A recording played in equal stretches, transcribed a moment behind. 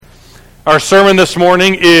Our sermon this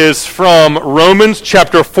morning is from Romans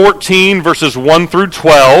chapter 14, verses 1 through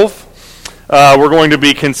 12. We're going to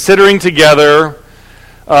be considering together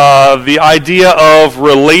the idea of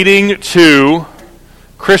relating to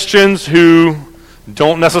Christians who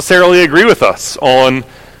don't necessarily agree with us on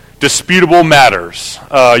disputable matters.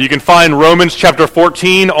 You can find Romans chapter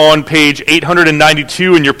 14 on page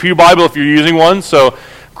 892 in your pew Bible if you're using one, so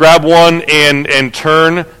grab one and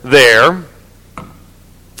turn there.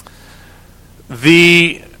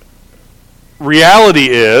 The reality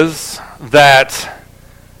is that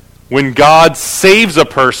when God saves a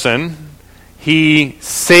person, He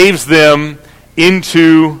saves them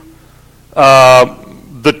into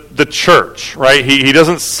the church, right? He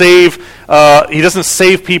doesn't save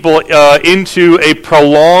people into a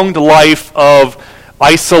prolonged life of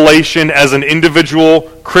isolation as an individual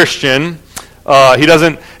Christian. He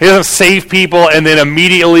doesn't save people and then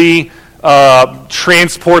immediately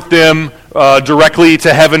transport them directly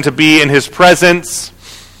to heaven to be in His presence.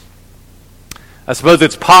 I suppose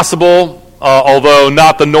it's possible, although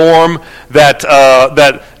not the norm, that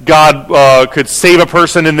God could save a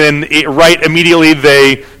person and then right immediately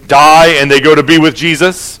they die and they go to be with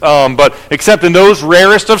Jesus. But except in those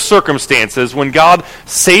rarest of circumstances, when God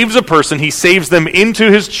saves a person, He saves them into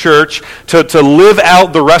His church to live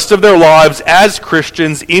out the rest of their lives as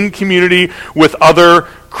Christians in community with other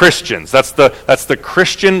Christians. That's the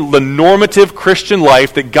Christian, the normative Christian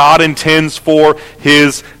life that God intends for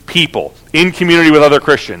His people, in community with other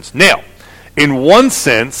Christians. Now, in one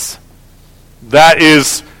sense, that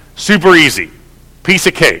is super easy, piece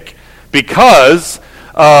of cake, because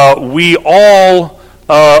we all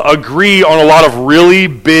agree on a lot of really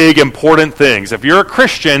big, important things. If you're a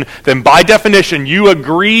Christian, then by definition, you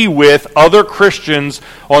agree with other Christians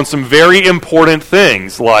on some very important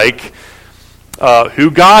things, like who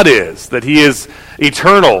God is, that He is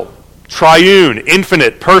eternal, triune,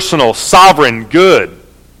 infinite, personal, sovereign, good.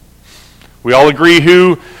 We all agree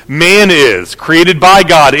who man is, created by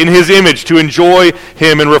God in His image to enjoy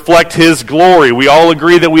Him and reflect His glory. We all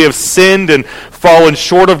agree that we have sinned and fallen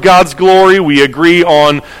short of God's glory. We agree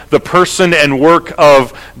on the person and work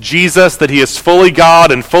of Jesus, that He is fully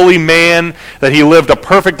God and fully man, that He lived a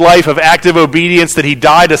perfect life of active obedience, that He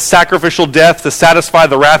died a sacrificial death to satisfy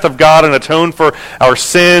the wrath of God and atone for our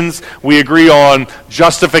sins. We agree on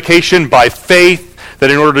justification by faith, that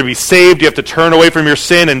in order to be saved, you have to turn away from your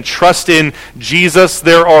sin and trust in Jesus.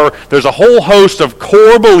 There's a whole host of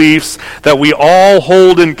core beliefs that we all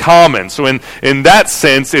hold in common. So in that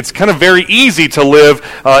sense, it's kind of very easy to live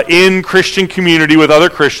in Christian community with other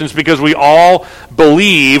Christians because we all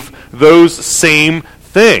believe those same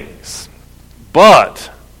things. But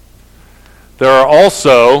there are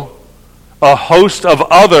also a host of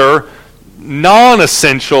other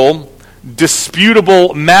non-essential,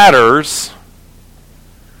 disputable matters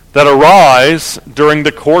that arise during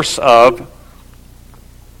the course of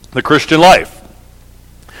the Christian life.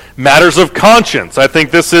 Matters of conscience. I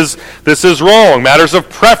think this is wrong. Matters of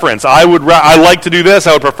preference. I like to do this.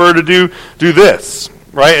 I would prefer to do this.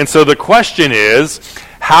 Right? And so the question is,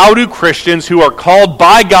 how do Christians who are called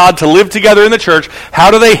by God to live together in the church,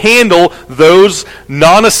 how do they handle those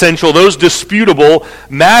non-essential, those disputable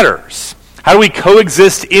matters? How do we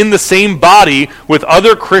coexist in the same body with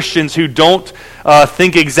other Christians who don't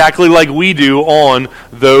think exactly like we do on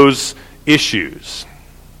those issues?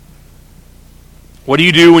 What do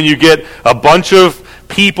you do when you get a bunch of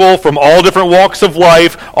people from all different walks of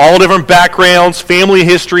life, all different backgrounds, family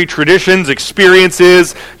history, traditions,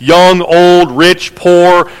 experiences, young, old, rich,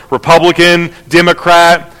 poor, Republican,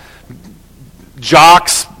 Democrat,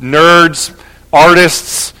 jocks, nerds,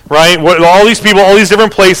 artists, right? All these people, all these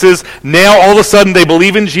different places, now all of a sudden they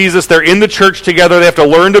believe in Jesus, they're in the church together, they have to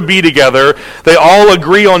learn to be together, they all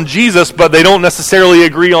agree on Jesus, but they don't necessarily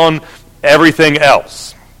agree on everything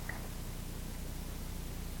else.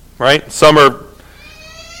 Right? Some are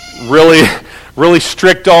really, really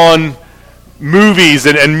strict on movies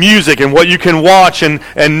and music and what you can watch and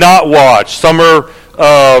not watch. Some are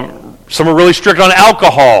really strict on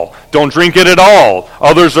alcohol. Don't drink it at all.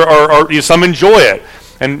 Others are some enjoy it.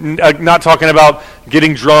 And not talking about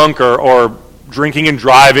getting drunk or drinking and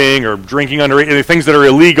driving or drinking under things that are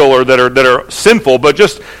illegal or that are sinful, but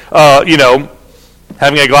just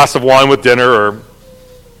having a glass of wine with dinner or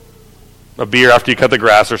a beer after you cut the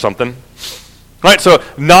grass or something. Right? So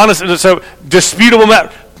disputable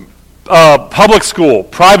public school,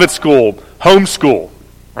 private school, homeschool,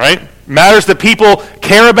 right? Matters that people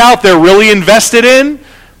care about, they're really invested in,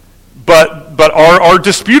 but are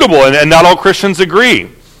disputable, and not all Christians agree.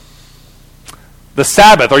 The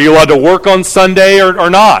Sabbath, are you allowed to work on Sunday or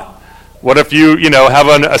not? What if you have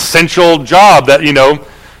an essential job that you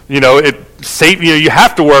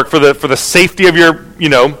have to work for the safety of your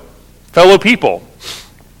fellow people?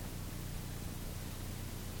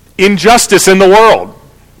 Injustice in the world,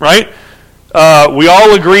 right? We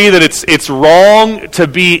all agree that it's wrong to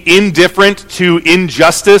be indifferent to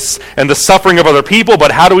injustice and the suffering of other people,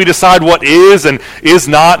 but how do we decide what is and is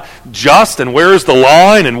not just, and where is the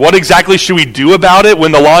line, and what exactly should we do about it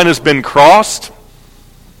when the line has been crossed?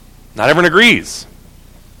 Not everyone agrees.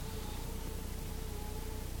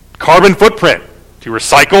 Carbon footprint. Do you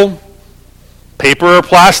recycle paper or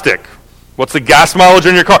plastic? What's the gas mileage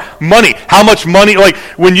on your car? Money. How much money?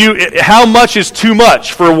 How much is too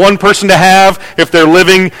much for one person to have if they're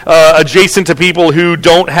living adjacent to people who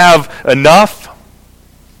don't have enough?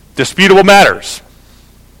 Disputable matters.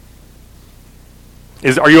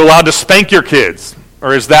 Are you allowed to spank your kids?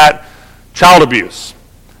 Or is that child abuse?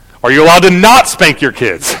 Are you allowed to not spank your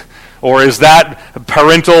kids? Or is that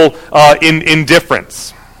parental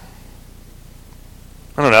indifference?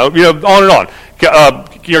 I don't know. On and on. Are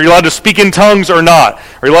you allowed to speak in tongues or not?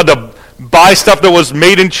 Are you allowed to buy stuff that was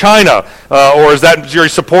made in China? Or is that you're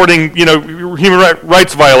supporting human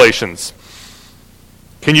rights violations?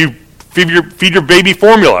 Can you feed your baby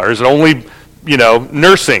formula? Or is it only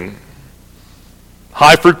nursing?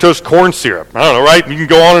 High fructose corn syrup. I don't know, right? You can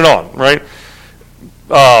go on and on, right?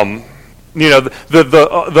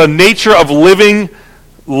 The nature of living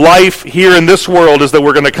life here in this world is that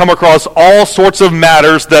we're going to come across all sorts of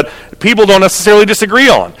matters that people don't necessarily disagree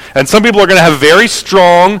on. And some people are going to have very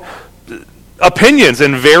strong opinions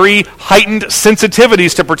and very heightened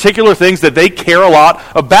sensitivities to particular things that they care a lot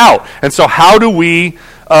about. And so how do we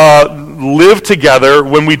live together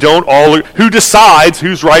when we don't all... Who decides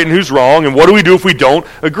who's right and who's wrong, and what do we do if we don't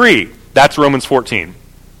agree? That's Romans 14.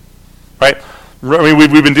 Right? I mean,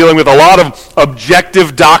 we've been dealing with a lot of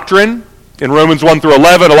objective doctrine in Romans 1 through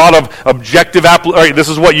 11, a lot of objective this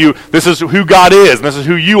is who God is, and this is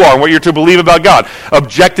who you are, and what you're to believe about God.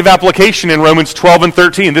 Objective application in Romans 12 and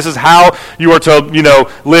 13. This is how you are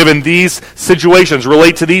to, live in these situations,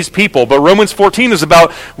 relate to these people. But Romans 14 is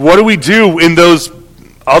about what do we do in those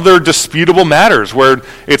other disputable matters where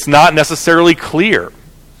it's not necessarily clear.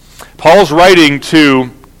 Paul's writing to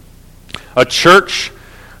a church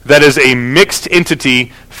that is a mixed entity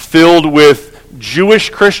filled with Jewish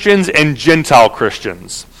Christians and Gentile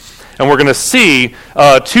Christians. And we're going to see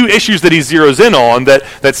two issues that he zeroes in on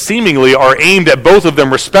that seemingly are aimed at both of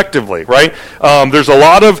them respectively, right? There's a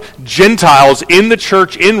lot of Gentiles in the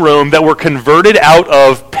church in Rome that were converted out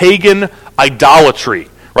of pagan idolatry,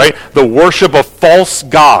 right? The worship of false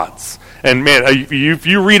gods. And man, if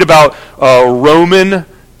you read about Roman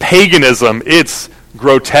paganism, it's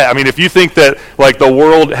grotesque. I mean, if you think that the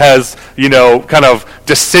world has, kind of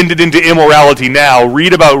descended into immorality now,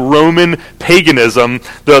 read about Roman paganism,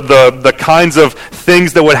 the kinds of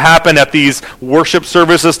things that would happen at these worship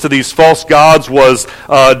services to these false gods was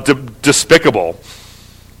despicable.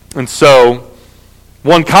 And so,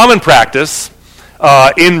 one common practice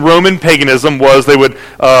in Roman paganism was they would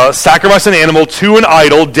sacrifice an animal to an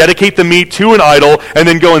idol, dedicate the meat to an idol, and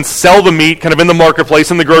then go and sell the meat kind of in the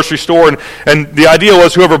marketplace, in the grocery store. And the idea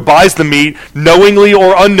was whoever buys the meat, knowingly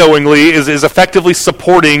or unknowingly, is effectively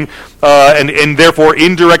supporting and therefore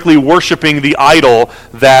indirectly worshiping the idol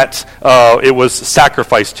that it was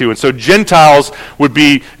sacrificed to. And so Gentile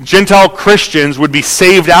Christians would be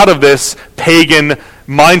saved out of this pagan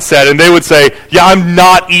mindset, and they would say, yeah, I'm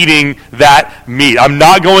not eating that meat. I'm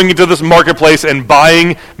not going into this marketplace and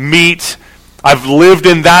buying meat. I've lived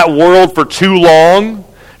in that world for too long.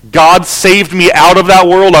 God saved me out of that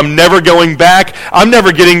world. I'm never going back. I'm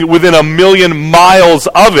never getting within 1,000,000 miles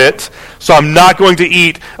of it, so I'm not going to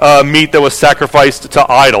eat meat that was sacrificed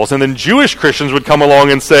to idols. And then Jewish Christians would come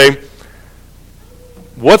along and say,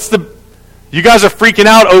 you guys are freaking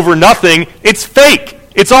out over nothing. It's fake.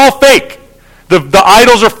 It's all fake. The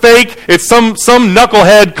idols are fake. It's some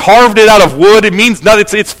knucklehead carved it out of wood. It means nothing.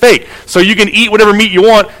 It's fake. So you can eat whatever meat you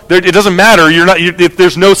want. It doesn't matter.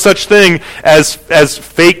 There's no such thing as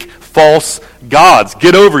fake, false gods.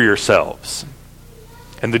 Get over yourselves.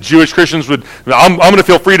 And the Jewish Christians would, I'm going to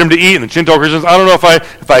feel freedom to eat. And the Gentile Christians, I don't know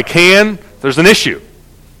if I can. There's an issue.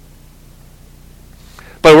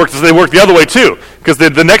 But they work the other way too. Because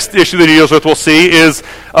the next issue that he deals with, we'll see, is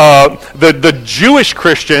the Jewish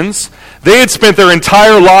Christians. They had spent their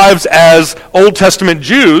entire lives as Old Testament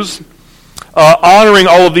Jews, honoring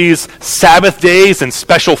all of these Sabbath days and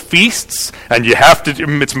special feasts, and you have to,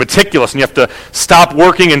 it's meticulous, and you have to stop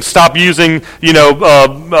working and stop using,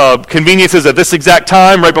 conveniences at this exact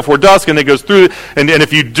time right before dusk, and it goes through, and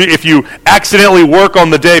if you accidentally work on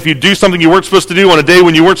the day, if you do something you weren't supposed to do on a day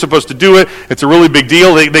when you weren't supposed to do it, it's a really big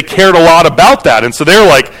deal. They cared a lot about that, and so they're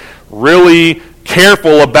like really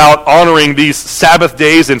careful about honoring these Sabbath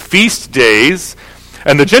days and feast days,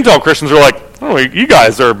 and the Gentile Christians are like, oh, you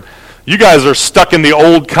guys are stuck in the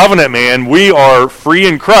old covenant, man. We are free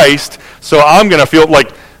in Christ, so I'm going to feel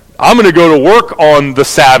like I'm going to go to work on the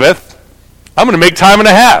Sabbath. I'm going to make time and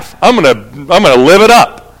a half. I'm going to live it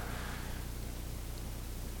up.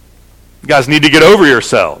 You guys need to get over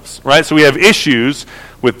yourselves, right? So we have issues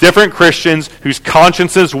with different Christians whose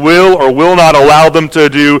consciences will or will not allow them to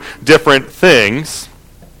do different things.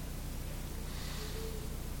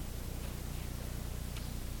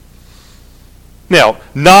 Now,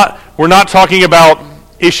 we're not talking about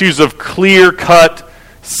issues of clear-cut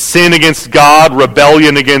sin against God,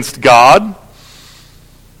 rebellion against God,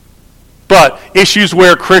 but issues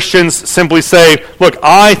where Christians simply say, look,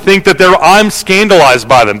 I think that I'm scandalized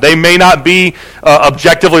by them. They may not be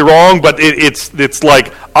objectively wrong, but it's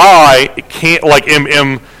like I can't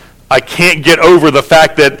get over the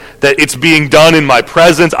fact that it's being done in my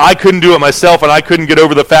presence. I couldn't do it myself, and I couldn't get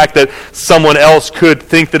over the fact that someone else could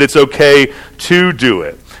think that it's okay to do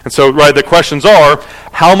it. And so, right, the questions are,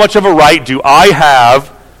 how much of a right do I have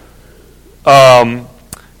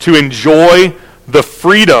to enjoy the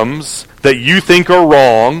freedoms that you think are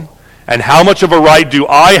wrong, and how much of a right do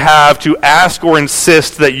I have to ask or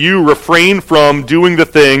insist that you refrain from doing the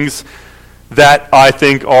things that I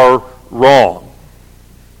think are wrong?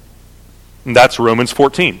 And that's Romans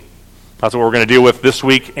 14. That's what we're going to deal with this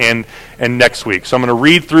week and next week. So I'm going to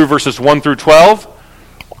read through verses 1 through 12,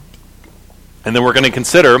 and then we're going to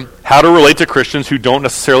consider how to relate to Christians who don't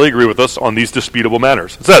necessarily agree with us on these disputable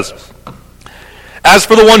matters. It says, as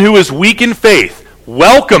for the one who is weak in faith,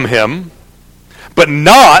 welcome him, but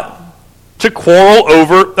not to quarrel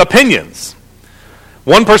over opinions.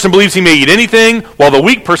 One person believes he may eat anything, while the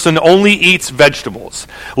weak person only eats vegetables.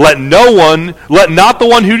 Let not the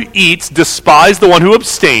one who eats despise the one who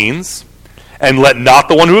abstains, and let not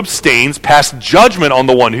the one who abstains pass judgment on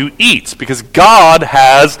the one who eats, because God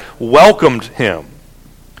has welcomed him.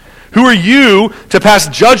 Who are you to pass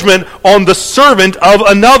judgment on the servant of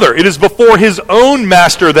another? It is before his own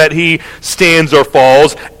master that he stands or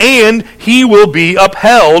falls, and he will be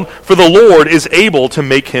upheld, for the Lord is able to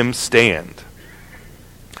make him stand.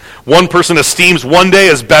 One person esteems one day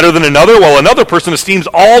as better than another, while another person esteems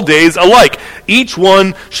all days alike. Each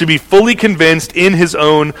one should be fully convinced in his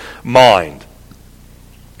own mind.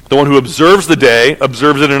 The one who observes the day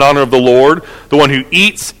observes it in honor of the Lord. The one who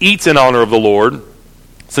eats in honor of the Lord,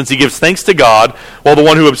 since he gives thanks to God, while the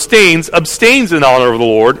one who abstains in honor of the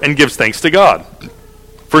Lord and gives thanks to God.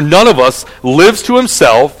 For none of us lives to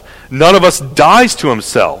himself, none of us dies to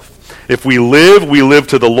himself. If we live, we live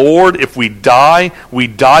to the Lord. If we die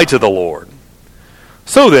to the Lord.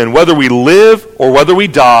 So then, whether we live or whether we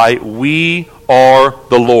die, we are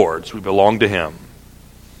the Lord's. We belong to him.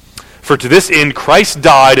 For to this end Christ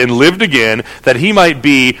died and lived again, that he might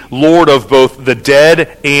be Lord of both the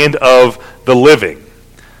dead and of the living.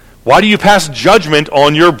 Why do you pass judgment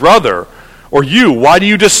on your brother? Or you, why do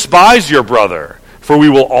you despise your brother? For we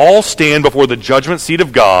will all stand before the judgment seat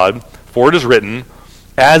of God, for it is written,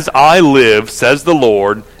 as I live, says the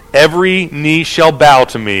Lord, every knee shall bow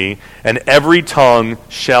to me, and every tongue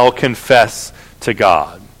shall confess to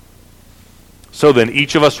God. So then,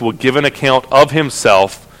 each of us will give an account of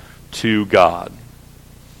himself to God.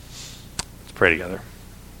 Let's pray together.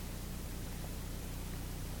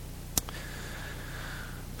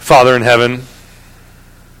 Father in heaven,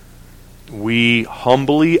 we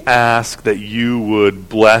humbly ask that you would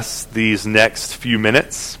bless these next few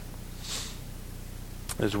minutes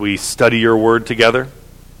as we study your word together.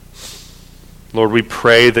 Lord, we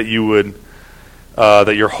pray that you would,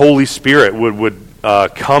 that your Holy Spirit would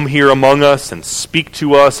come here among us and speak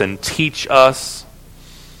to us and teach us.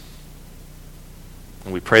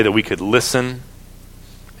 And we pray that we could listen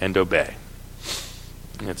and obey.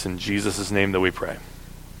 And it's in Jesus' name that we pray.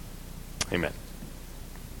 Amen.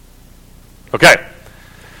 Okay.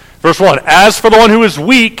 Verse 1. As for the one who is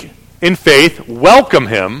weak in faith, welcome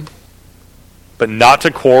him, but not to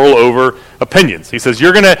quarrel over opinions. He says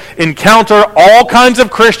you're going to encounter all kinds of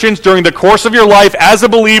Christians during the course of your life as a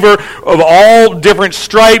believer of all different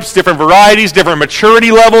stripes, different varieties, different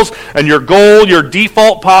maturity levels, and your goal, your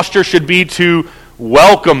default posture should be to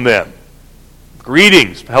welcome them.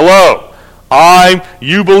 Greetings. Hello.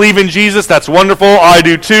 You believe in Jesus, that's wonderful. I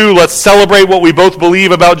do too. Let's celebrate what we both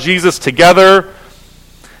believe about Jesus together.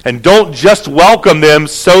 And don't just welcome them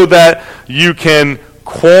so that you can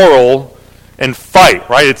quarrel and fight,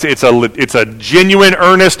 right? It's a genuine,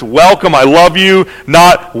 earnest welcome. I love you,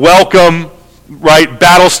 not welcome, right?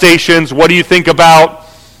 Battle stations. What do you think about,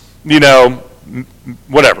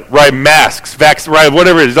 whatever, right? Masks, right?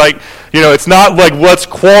 Whatever it is. Like, it's not like let's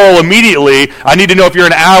quarrel immediately. I need to know if you're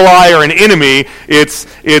an ally or an enemy.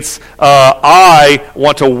 It's I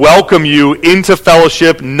want to welcome you into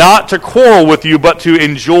fellowship, not to quarrel with you, but to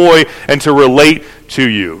enjoy and to relate to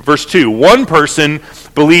you. Verse 2, one person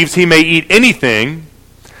believes he may eat anything,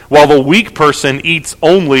 while the weak person eats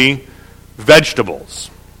only vegetables.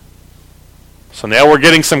 So now we're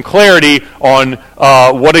getting some clarity on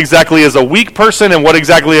what exactly is a weak person and what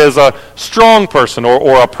exactly is a strong person,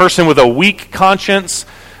 or a person with a weak conscience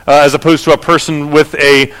as opposed to a person with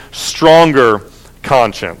a stronger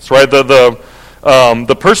conscience. Right?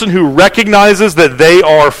 The person who recognizes that they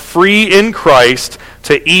are free in Christ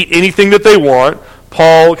to eat anything that they want,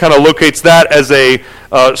 Paul kind of locates that as a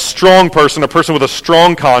strong person, a person with a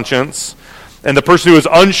strong conscience. And the person who is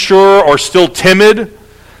unsure or still timid,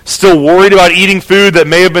 still worried about eating food that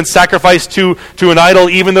may have been sacrificed to an idol,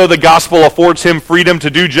 even though the gospel affords him freedom to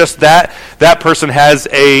do just that, that person has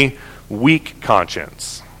a weak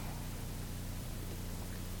conscience.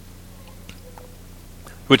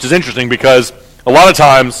 Which is interesting because a lot of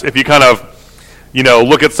times if you kind of,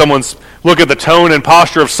 look at the tone and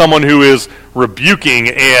posture of someone who is rebuking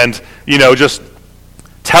and, just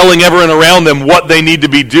telling everyone around them what they need to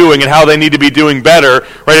be doing and how they need to be doing better,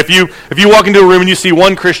 right? If you walk into a room and you see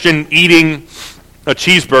one Christian eating a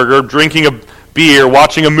cheeseburger, drinking a beer,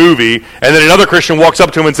 watching a movie, and then another Christian walks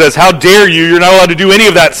up to him and says, "How dare you? You're not allowed to do any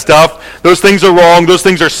of that stuff. Those things are wrong. Those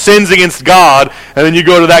things are sins against God." And then you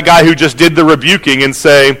go to that guy who just did the rebuking and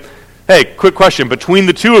say, "Hey, quick question. Between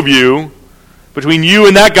the two of you, between you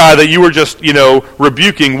and that guy that you were just,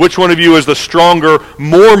 rebuking, which one of you is the stronger,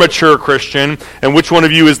 more mature Christian, and which one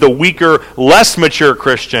of you is the weaker, less mature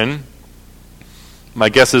Christian?" My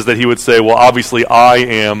guess is that he would say, well, obviously I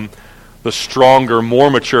am the stronger, more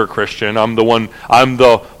mature Christian. I'm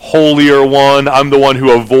the holier one. I'm the one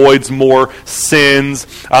who avoids more sins.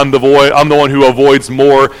 I'm the one who avoids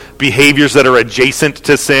more behaviors that are adjacent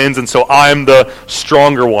to sins, and so I'm the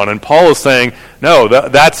stronger one. And Paul is saying, no,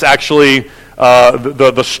 that's actually...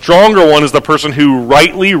 the stronger one is the person who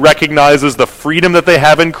rightly recognizes the freedom that they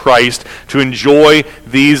have in Christ to enjoy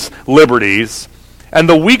these liberties. And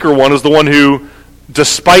the weaker one is the one who,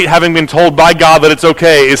 despite having been told by God that it's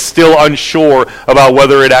okay, is still unsure about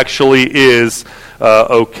whether it actually is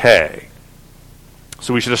okay.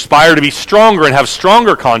 So we should aspire to be stronger and have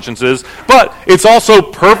stronger consciences, but it's also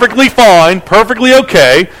perfectly fine, perfectly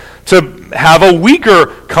okay to have a weaker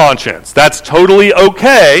conscience. That's totally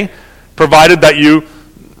okay, provided that you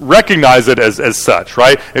recognize it as such,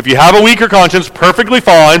 right? If you have a weaker conscience, perfectly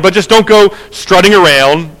fine, but just don't go strutting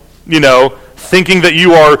around, thinking that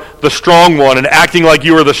you are the strong one and acting like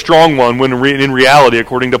you are the strong one, when in reality,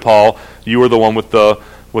 according to Paul, you are the one with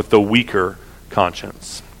the weaker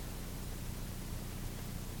conscience.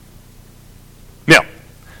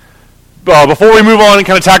 Now, before we move on and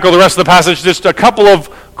kind of tackle the rest of the passage, just a couple of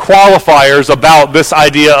qualifiers about this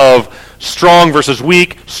idea of strong versus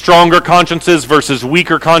weak, stronger consciences versus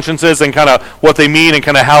weaker consciences, and kind of what they mean and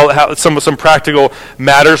kind of how some practical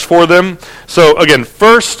matters for them. So again,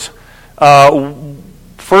 first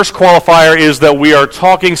qualifier is that we are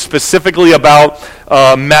talking specifically about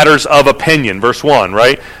matters of opinion. Verse 1,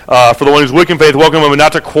 right? For the one who's weak in faith, welcome him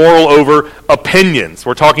not to quarrel over opinions.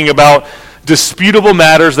 We're talking about disputable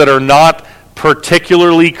matters that are not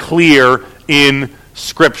particularly clear in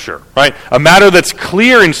Scripture, right? A matter that's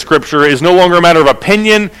clear in Scripture is no longer a matter of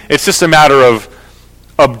opinion. It's just a matter of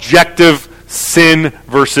objective sin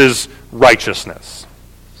versus righteousness.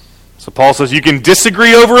 So Paul says you can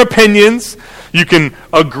disagree over opinions, you can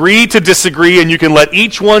agree to disagree, and you can let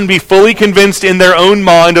each one be fully convinced in their own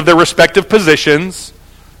mind of their respective positions.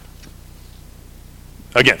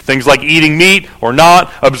 Again, things like eating meat or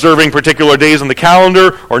not, observing particular days on the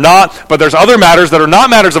calendar or not, but there's other matters that are not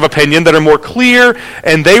matters of opinion that are more clear,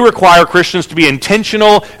 and they require Christians to be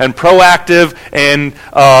intentional and proactive and,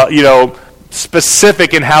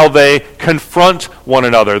 specific in how they confront one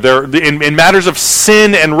another. They're in matters of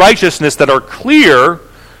sin and righteousness that are clear.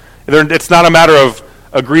 It's not a matter of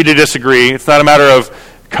agree to disagree. It's not a matter of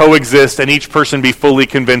coexist and each person be fully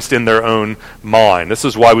convinced in their own mind. This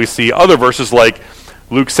is why we see other verses like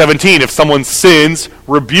Luke 17, if someone sins,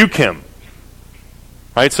 rebuke him.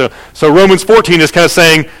 Right? So Romans 14 is kind of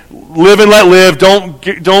saying, live and let live.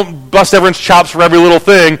 Don't bust everyone's chops for every little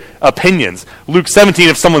thing. Opinions. Luke 17,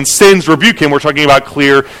 if someone sins, rebuke him. We're talking about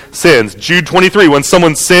clear sins. Jude 23, when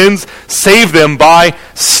someone sins, save them by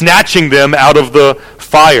snatching them out of the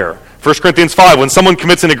fire. 1 Corinthians 5, when someone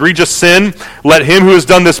commits an egregious sin, let him who has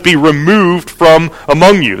done this be removed from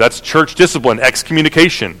among you. That's church discipline,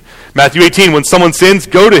 excommunication. Matthew 18, when someone sins,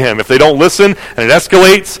 go to him. If they don't listen and it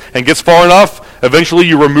escalates and gets far enough, eventually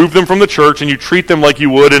you remove them from the church and you treat them like you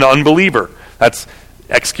would an unbeliever. That's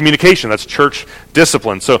excommunication. That's church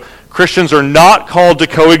discipline. So Christians are not called to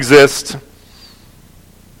coexist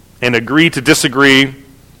and agree to disagree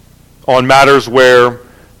on matters where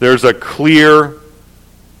there's a clear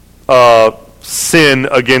sin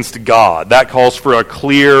against God. That calls for a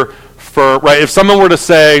clear, firm, right? If someone were to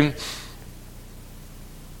say,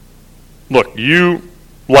 look, you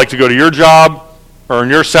like to go to your job, earn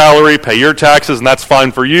your salary, pay your taxes, and that's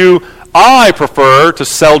fine for you. I prefer to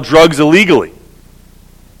sell drugs illegally.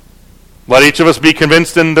 Let each of us be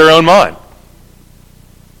convinced in their own mind.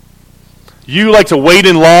 You like to wait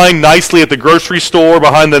in line nicely at the grocery store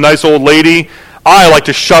behind the nice old lady. I like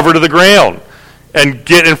to shove her to the ground and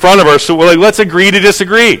get in front of her. So we're like, let's agree to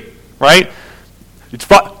disagree, right? It's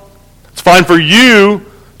fine for you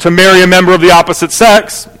to marry a member of the opposite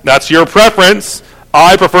sex. That's your preference.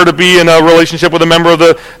 I prefer to be in a relationship with a member of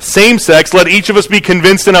the same sex. Let each of us be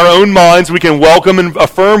convinced in our own minds. We can welcome and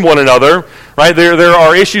affirm one another, right? There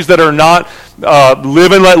are issues that are not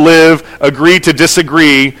live and let live, agree to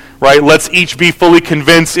disagree, right? Let's each be fully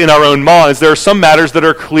convinced in our own minds. There are some matters that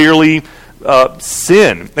are clearly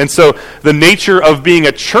sin. And so the nature of being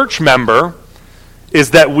a church member is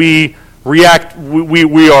that we react,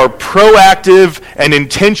 we are proactive and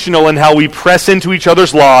intentional in how we press into each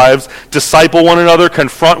other's lives, disciple one another,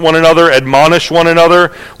 confront one another, admonish one another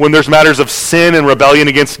when there's matters of sin and rebellion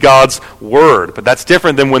against God's word. But that's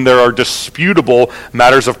different than when there are disputable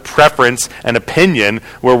matters of preference and opinion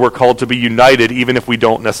where we're called to be united even if we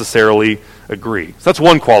don't necessarily agree. So that's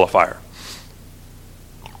one qualifier.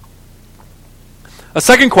 A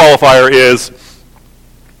second qualifier is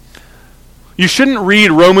you shouldn't read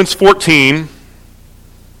Romans 14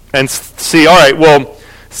 and see, all right, well,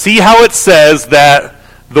 see how it says that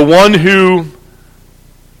the one who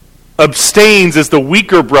abstains is the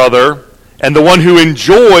weaker brother and the one who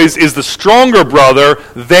enjoys is the stronger brother.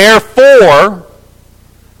 Therefore,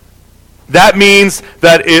 that means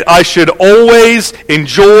that I should always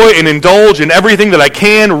enjoy and indulge in everything that I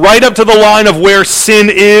can, right up to the line of where sin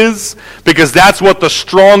is, because that's what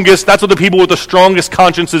the people with the strongest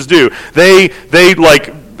consciences do. They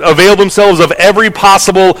avail themselves of every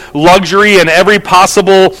possible luxury and every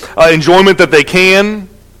possible enjoyment that they can,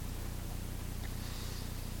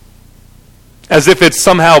 as if it's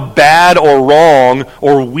somehow bad or wrong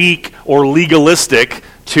or weak or legalistic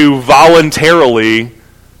to voluntarily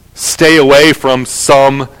stay away from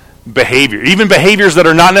some behavior. Even behaviors that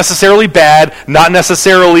are not necessarily bad, not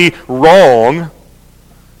necessarily wrong.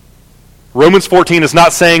 Romans 14 is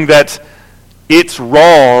not saying that it's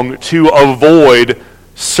wrong to avoid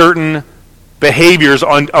certain behaviors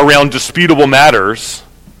around disputable matters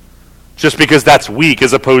just because that's weak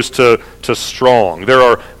as opposed to strong. There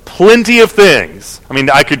are plenty of things. I mean,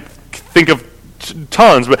 I could think of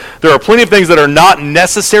tons, but there are plenty of things that are not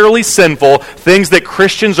necessarily sinful, things that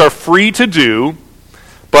Christians are free to do,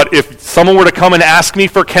 but if someone were to come and ask me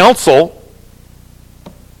for counsel,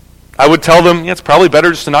 I would tell them, it's probably better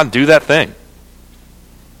just to not do that thing.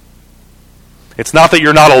 It's not that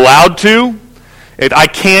you're not allowed to. I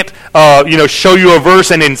can't show you a verse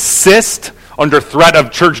and insist under threat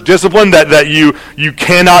of church discipline that you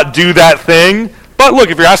cannot do that thing. But look,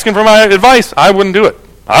 if you're asking for my advice, I wouldn't do it.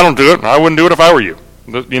 I don't do it. I wouldn't do it if I were you.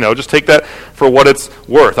 Just take that for what it's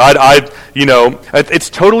worth. It's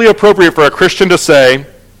totally appropriate for a Christian to say,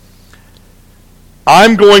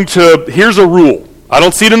 here's a rule. I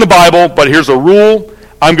don't see it in the Bible, but here's a rule.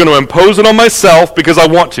 I'm going to impose it on myself because I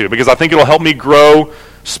want to, because I think it'll help me grow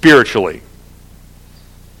spiritually.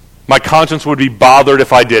 My conscience would be bothered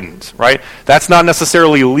if I didn't, right? That's not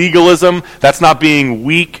necessarily legalism. That's not being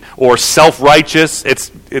weak or self-righteous.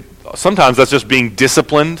 Sometimes that's just being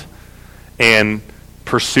disciplined and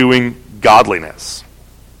pursuing godliness.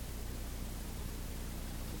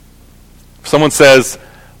 If someone says,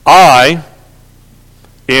 I'm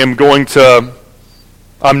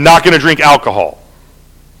not going to drink alcohol.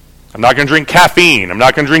 I'm not going to drink caffeine. I'm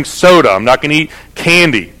not going to drink soda. I'm not going to eat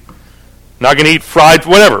candy. I'm not going to eat fried,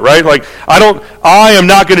 whatever, right? I am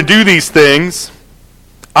not going to do these things.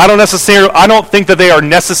 I don't think that they are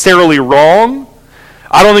necessarily wrong.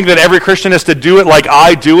 I don't think that every Christian has to do it like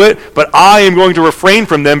I do it, but I am going to refrain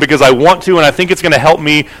from them because I want to, and I think it's going to help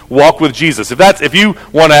me walk with Jesus. If you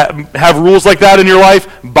want to have rules like that in your life,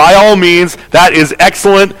 by all means, that is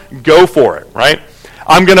excellent. Go for it, right?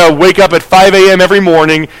 I'm going to wake up at 5 a.m. every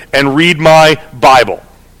morning and read my Bible.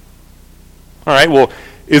 All right, well,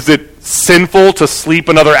 is it sinful to sleep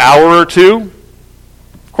another hour or two?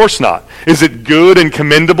 Of course not. Is it good and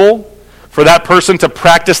commendable for that person to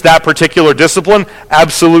practice that particular discipline?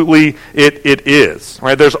 Absolutely it is.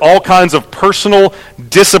 Right? There's all kinds of personal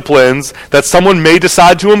disciplines that someone may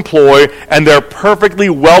decide to employ, and they're perfectly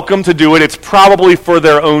welcome to do it. It's probably for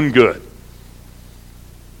their own good.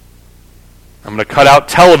 I'm going to cut out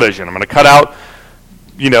television. I'm going to cut out,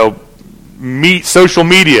 social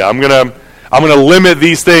media. I'm going to limit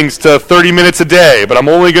these things to 30 minutes a day, but I'm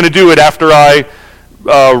only going to do it after I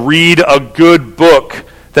read a good book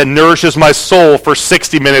that nourishes my soul for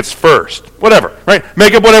 60 minutes first. Whatever, right?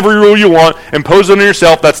 Make up whatever rule you want, impose it on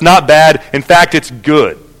yourself. That's not bad. In fact, it's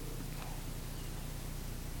good.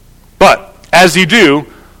 But as you do,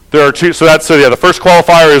 there are two. The first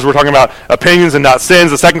qualifier is we're talking about opinions and not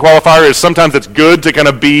sins. The second qualifier is sometimes it's good to kind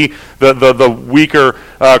of be the weaker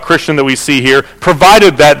Christian that we see here,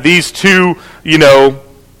 provided that these two, you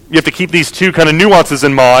have to keep these two kind of nuances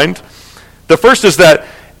in mind. The first is that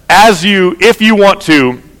if you want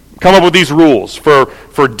to come up with these rules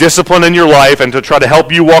for discipline in your life and to try to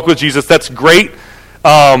help you walk with Jesus, that's great,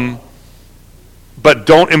 but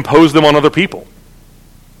don't impose them on other people.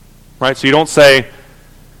 Right? So you don't say,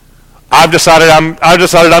 I've decided I'm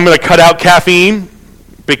going to cut out caffeine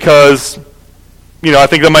because I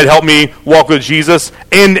think that might help me walk with Jesus,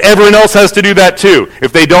 and everyone else has to do that too.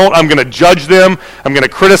 If they don't, I'm going to judge them, I'm going to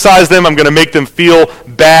criticize them, I'm going to make them feel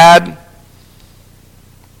bad.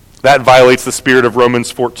 That violates the spirit of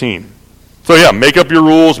Romans 14. So yeah, make up your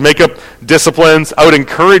rules, make up disciplines. I would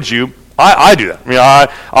encourage you. I do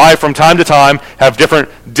that. I from time to time have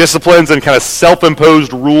different disciplines and kind of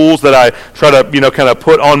self-imposed rules that I try to kind of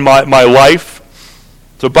put on my life.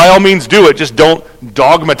 So by all means do it. Just don't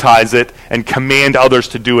dogmatize it and command others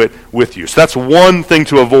to do it with you. So that's one thing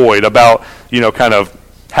to avoid about kind of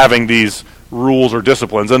having these rules or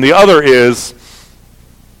disciplines. And the other is,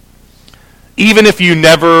 even if you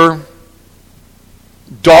never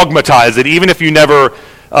dogmatize it, even if you never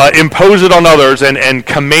impose it on others and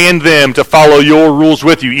command them to follow your rules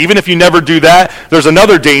with you, even if you never do that, there's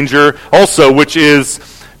another danger also, which is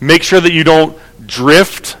make sure that you don't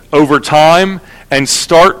drift over time and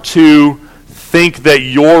start to think that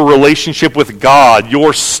your relationship with God,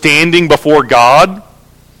 your standing before God,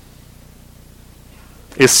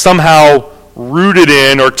 is somehow rooted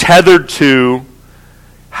in or tethered to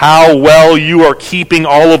how well you are keeping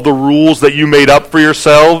all of the rules that you made up for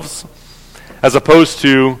yourselves, as opposed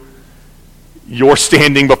to your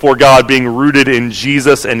standing before God being rooted in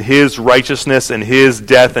Jesus and His righteousness and His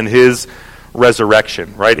death and His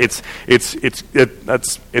resurrection. Right? It's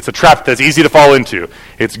a trap that's easy to fall into.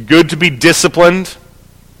 It's good to be disciplined.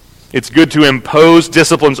 It's good to impose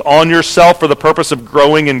disciplines on yourself for the purpose of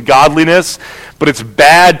growing in godliness, but it's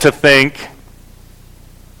bad to think,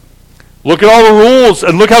 look at all the rules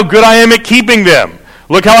and look how good I am at keeping them.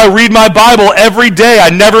 Look how I read my Bible every day. I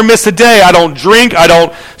never miss a day. I don't drink. I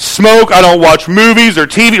don't smoke. I don't watch movies or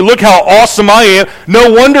TV. Look how awesome I am.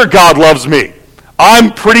 No wonder God loves me.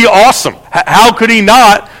 I'm pretty awesome. How could He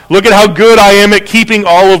not? Look at how good I am at keeping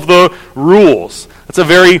all of the rules. That's a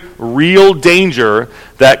very real danger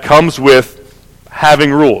that comes with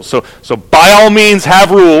having rules. So by all means,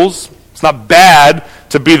 have rules. It's not bad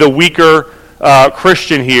to be the weaker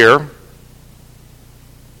Christian here.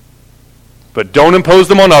 But don't impose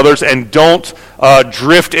them on others, and don't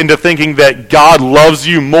drift into thinking that God loves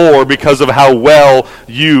you more because of how well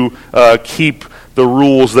you keep the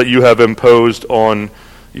rules that you have imposed on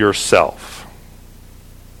yourself.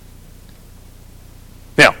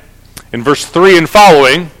 Now, in verse 3 and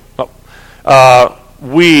following,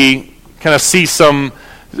 we kind of see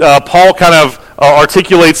Paul kind of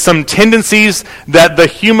articulates some tendencies that the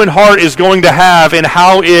human heart is going to have and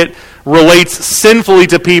how it relates sinfully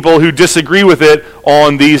to people who disagree with it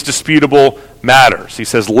on these disputable matters. He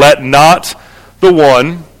says, let not the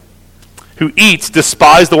one who eats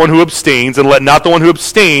despise the one who abstains, and let not the one who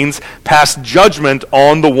abstains pass judgment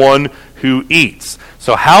on the one who eats.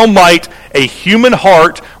 So how might a human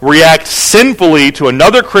heart react sinfully to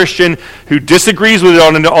another Christian who disagrees with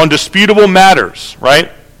it on disputable matters,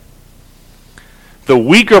 right? The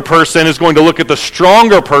weaker person is going to look at the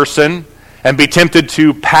stronger person and be tempted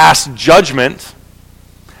to pass judgment,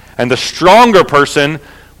 and the stronger person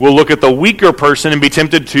will look at the weaker person and be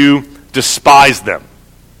tempted to despise them.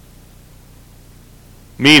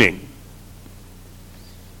 Meaning,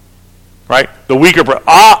 right? The weaker brother.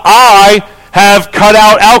 I have cut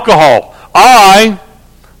out alcohol.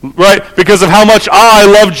 Right? Because of how much I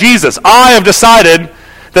love Jesus. I have decided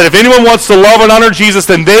that if anyone wants to love and honor Jesus,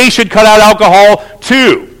 then they should cut out alcohol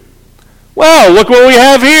too. Well, look what we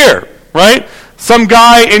have here, right? Some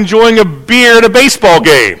guy enjoying a beer at a baseball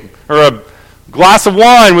game, or a glass of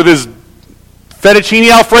wine with his fettuccine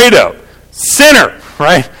Alfredo. Sinner,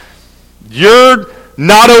 right? You're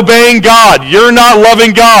not obeying God. You're not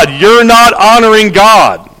loving God. You're not honoring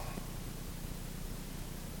God.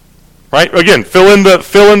 Right? Again, fill in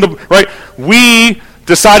the, right? We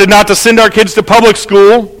decided not to send our kids to public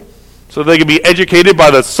school so they could be educated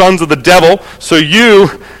by the sons of the devil. So you,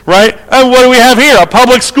 right? And what do we have here? A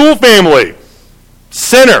public school family.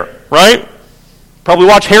 Sinner, right? Probably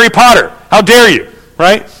watch Harry Potter. How dare you,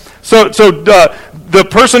 right? So the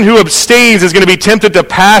person who abstains is going to be tempted to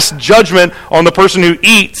pass judgment on the person who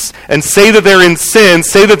eats and say that they're in sin,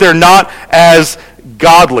 say that they're not as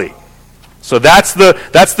godly. So that's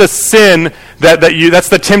the sin that's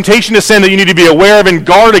the temptation to sin that you need to be aware of and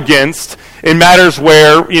guard against in matters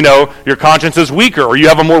where, your conscience is weaker or you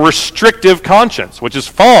have a more restrictive conscience, which is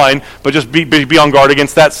fine, but just be on guard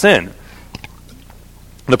against that sin.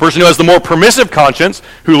 The person who has the more permissive conscience,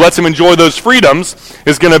 who lets him enjoy those freedoms,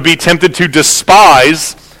 is going to be tempted to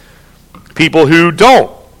despise people who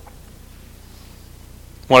don't.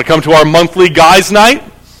 Want to come to our monthly guys' night?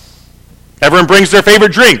 Everyone brings their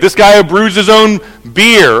favorite drink. This guy who brews his own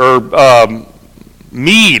beer or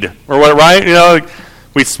mead or what, right?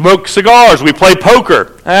 We smoke cigars. We play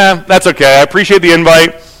poker. That's okay. I appreciate the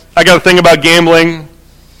invite. I got a thing about gambling.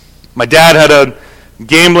 My dad had a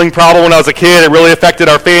gambling problem when I was a kid. It really affected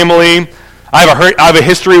our family. I have a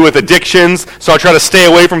history with addictions, so I try to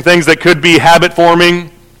stay away from things that could be habit-forming.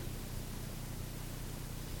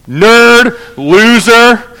 Nerd,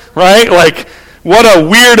 loser, right? What a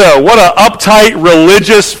weirdo, what a uptight,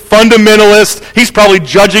 religious, fundamentalist. He's probably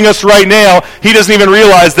judging us right now. He doesn't even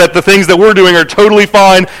realize that the things that we're doing are totally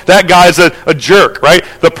fine. That guy's a jerk, right?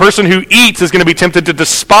 The person who eats is going to be tempted to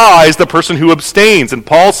despise the person who abstains. And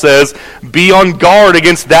Paul says, be on guard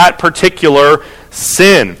against that particular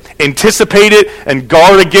sin. Anticipate it and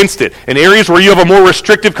guard against it. In areas where you have a more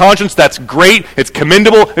restrictive conscience, that's great, it's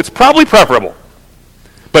commendable, it's probably preferable.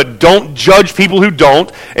 But don't judge people who don't.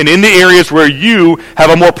 And in the areas where you have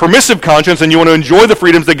a more permissive conscience and you want to enjoy the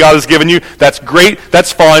freedoms that God has given you, that's great,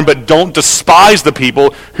 that's fine, but don't despise the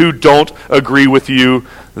people who don't agree with you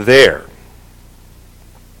there.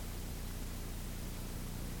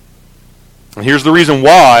 And here's the reason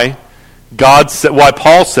why God says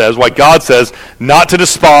not to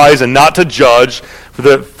despise and not to judge.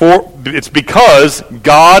 It's because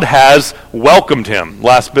God has welcomed him.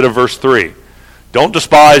 Last bit of verse 3. Don't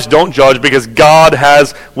despise, don't judge, because God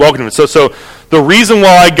has welcomed him. So the reason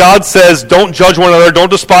why God says don't judge one another, don't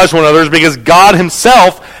despise one another, is because God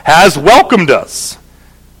himself has welcomed us.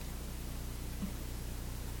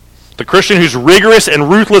 The Christian who's rigorous and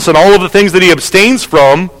ruthless in all of the things that he abstains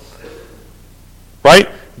from, right?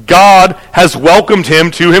 God has welcomed him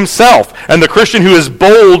to himself. And the Christian who is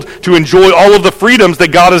bold to enjoy all of the freedoms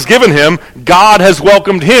that God has given him, God has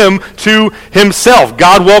welcomed him to himself.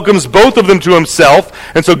 God welcomes both of them to himself,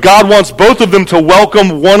 and so God wants both of them to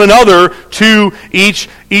welcome one another to each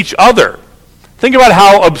other. Think about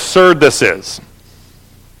how absurd this is.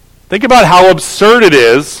 Think about how absurd it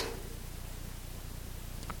is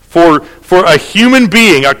for a human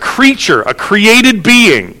being, a creature, a created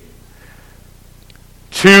being,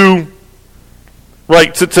 to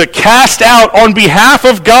cast out on behalf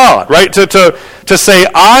of God, right? To say,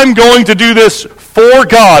 I'm going to do this for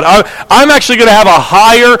God. I'm actually going to have a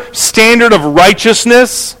higher standard of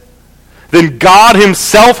righteousness than God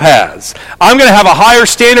himself has. I'm going to have a higher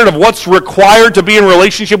standard of what's required to be in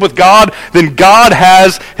relationship with God than God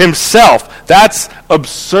has himself. That's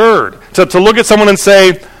absurd. To look at someone and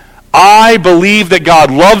say, I believe that God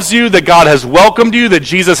loves you, that God has welcomed you, that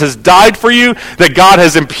Jesus has died for you, that God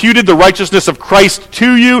has imputed the righteousness of Christ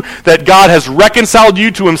to you, that God has reconciled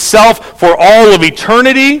you to himself for all of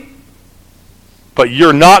eternity, but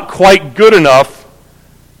you're not quite good enough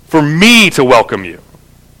for me to welcome you.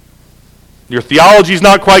 Your theology is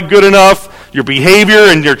not quite good enough, your behavior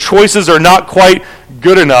and your choices are not quite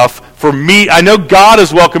good enough for me. I know God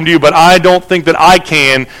has welcomed you, but I don't think that I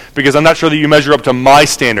can, because I'm not sure that you measure up to my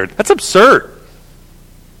standard. That's absurd.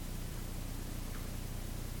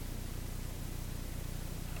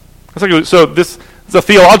 So this is a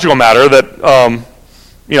theological matter that,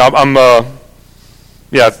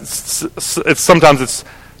 it's sometimes it's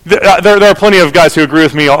There are plenty of guys who agree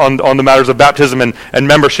with me on the matters of baptism and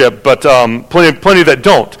membership, but plenty that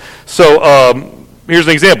don't. So here's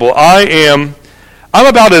an example. I'm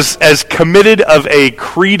about as committed of a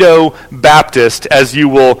credo Baptist as you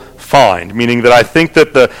will find, meaning that I think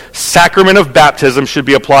that the sacrament of baptism should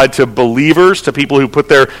be applied to believers, to people who put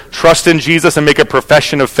their trust in Jesus and make a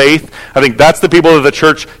profession of faith. I think that's the people that the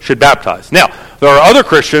church should baptize. Now, there are other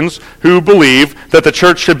Christians who believe that the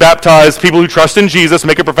church should baptize people who trust in Jesus,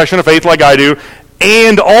 make a profession of faith like I do,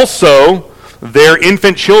 and also their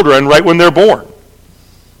infant children right when they're born.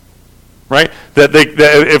 Right? That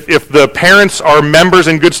if the parents are members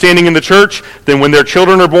in good standing in the church, then when their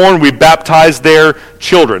children are born, we baptize their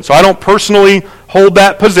children. So I don't personally hold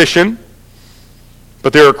that position,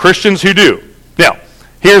 but there are Christians who do. Now,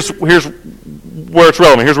 here's where it's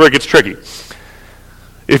relevant. Here's where it gets tricky.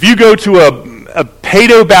 If you go to a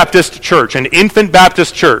Paedo-Baptist church, an infant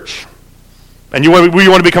Baptist church, and you want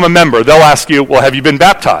to become a member, they'll ask you, well, have you been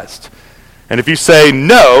baptized? And if you say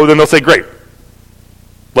no, then they'll say, great.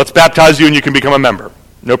 Let's baptize you and you can become a member.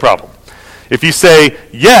 No problem. If you say,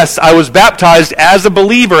 yes, I was baptized as a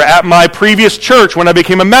believer at my previous church when I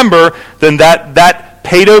became a member, then that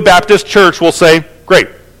Paedo-Baptist church will say, great,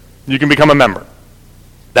 you can become a member.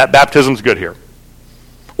 That baptism's good here.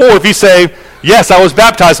 Or if you say, yes, I was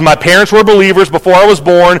baptized, my parents were believers before I was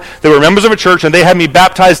born, they were members of a church, and they had me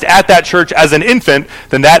baptized at that church as an infant,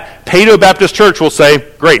 then that Paedo-Baptist church will say,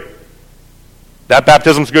 great, that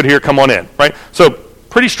baptism's good here, come on in. Right? So,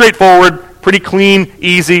 pretty straightforward, pretty clean,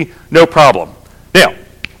 easy, no problem. Now,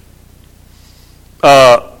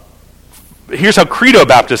 here's how Credo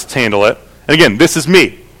Baptists handle it. And again, this is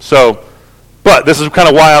me. But this is kind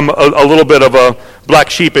of why I'm a little bit of a black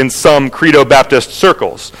sheep in some Credo Baptist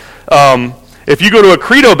circles. If you go to a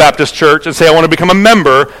Credo Baptist church and say, I want to become a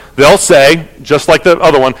member, they'll say, just like the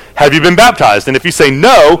other one, have you been baptized? And if you say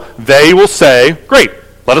no, they will say, great,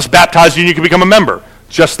 let us baptize you and you can become a member,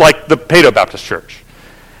 just like the Paedo Baptist church.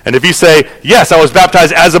 And if you say, yes, I was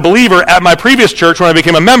baptized as a believer at my previous church when I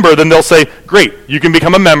became a member, then they'll say, great, you can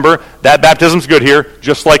become a member. That baptism's good here,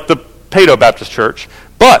 just like the Paedo Baptist church.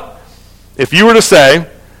 But if you were to say,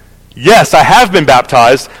 yes, I have been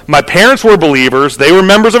baptized, my parents were believers, they were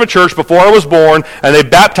members of a church before I was born, and they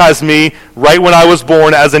baptized me right when I was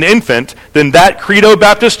born as an infant, then that Credo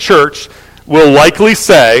Baptist church will likely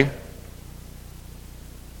say,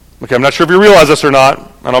 okay, I'm not sure if you realize this or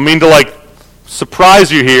not, I don't mean to surprise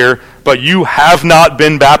you here, but you have not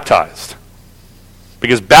been baptized.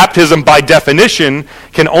 Because baptism, by definition,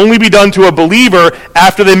 can only be done to a believer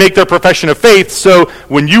after they make their profession of faith. So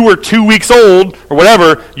when you were 2 weeks old, or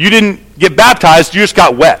whatever, you didn't get baptized, you just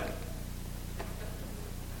got wet.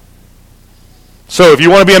 So if you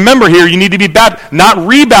want to be a member here, you need to be not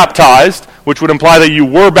rebaptized, which would imply that you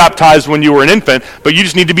were baptized when you were an infant, but you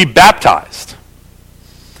just need to be baptized.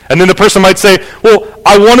 And then the person might say, well,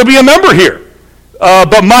 I want to be a member here.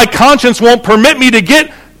 But my conscience won't permit me to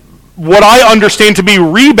get what I understand to be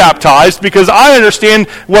rebaptized because I understand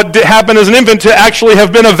what happened as an infant to actually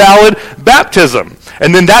have been a valid baptism.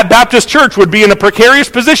 And then that Baptist church would be in a precarious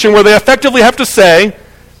position where they effectively have to say,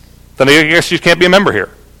 then I guess you can't be a member here.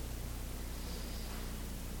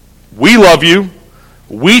 We love you.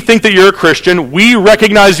 We think that you're a Christian. We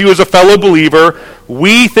recognize you as a fellow believer.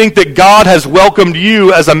 We think that God has welcomed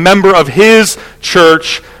you as a member of his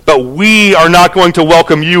church, but we are not going to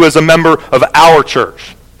welcome you as a member of our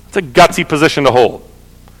church. It's a gutsy position to hold.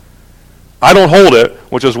 I don't hold it,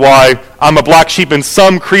 which is why I'm a black sheep in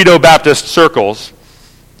some Credo Baptist circles,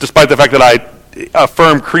 despite the fact that I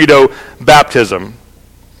affirm Credo baptism.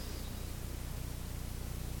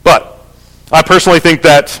 But I personally think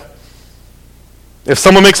that if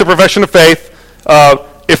someone makes a profession of faith,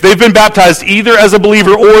 if they've been baptized either as a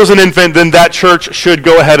believer or as an infant, then that church should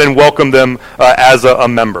go ahead and welcome them as a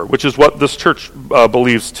member, which is what this church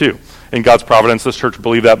believes too. In God's providence, this church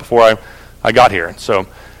believed that before I got here. So,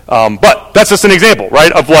 but that's just an example,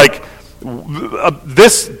 right, of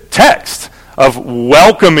this text of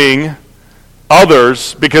welcoming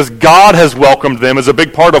others because God has welcomed them is a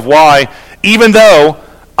big part of why, even though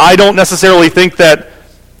I don't necessarily think that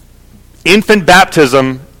infant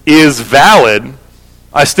baptism is valid,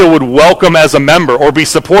 I still would welcome as a member or be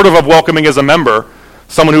supportive of welcoming as a member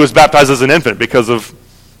someone who was baptized as an infant because of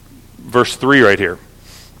verse 3 right here.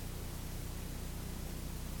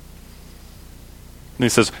 And he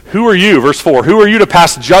says, who are you, verse 4, who are you to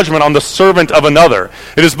pass judgment on the servant of another?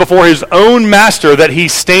 It is before his own master that he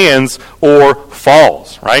stands or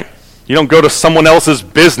falls, right? You don't go to someone else's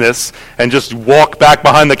business and just walk back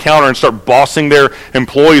behind the counter and start bossing their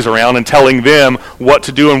employees around and telling them what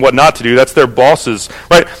to do and what not to do. That's their bosses,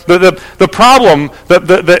 right? The problem,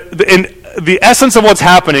 in the essence of what's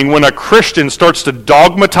happening when a Christian starts to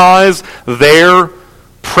dogmatize their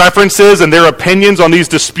preferences and their opinions on these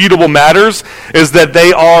disputable matters is that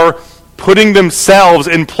they are putting themselves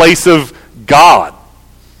in place of God,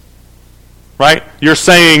 right? You're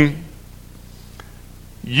saying,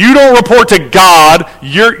 you don't report to God.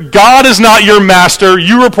 God is not your master.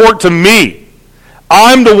 You report to me.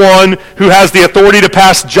 I'm the one who has the authority to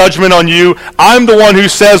pass judgment on you. I'm the one who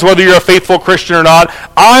says whether you're a faithful Christian or not.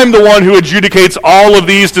 I'm the one who adjudicates all of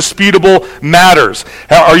these disputable matters.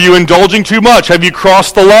 Are you indulging too much? Have you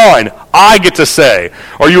crossed the line? I get to say.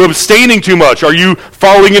 Are you abstaining too much? Are you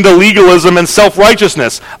falling into legalism and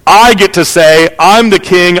self-righteousness? I get to say, I'm the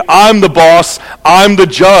king, I'm the boss, I'm the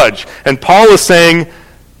judge. And Paul is saying,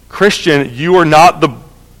 Christian, you are not the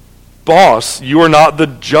boss. You are not the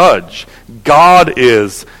judge. God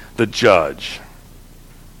is the judge.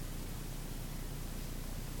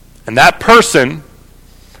 And that person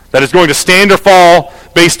that is going to stand or fall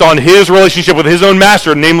based on his relationship with his own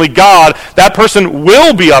master, namely God, that person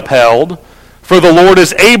will be upheld, for the Lord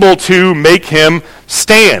is able to make him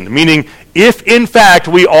stand. Meaning, if in fact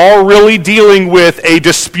we are really dealing with a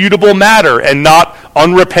disputable matter and not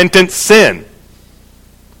unrepentant sin.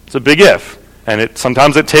 It's a big if, and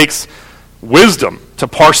sometimes it takes wisdom to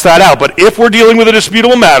parse that out. But if we're dealing with a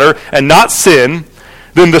disputable matter and not sin,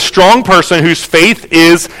 then the strong person whose faith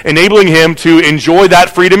is enabling him to enjoy that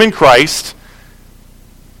freedom in Christ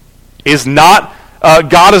is not,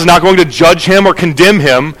 God is not going to judge him or condemn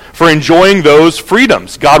him for enjoying those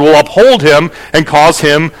freedoms. God will uphold him and cause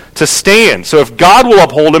him to stand. So if God will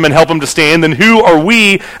uphold him and help him to stand, then who are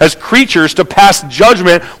we as creatures to pass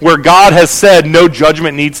judgment where God has said no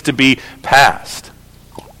judgment needs to be passed?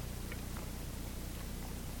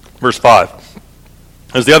 Verse 5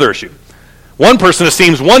 is the other issue. One person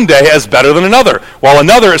esteems one day as better than another, while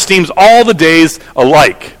another esteems all the days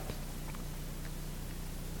alike.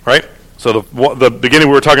 Right? So the beginning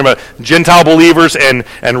we were talking about Gentile believers and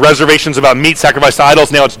reservations about meat sacrificed to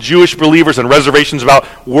idols. Now it's Jewish believers and reservations about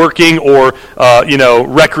working or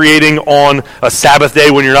recreating on a Sabbath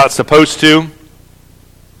day when you're not supposed to.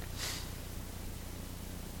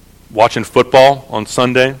 Watching football on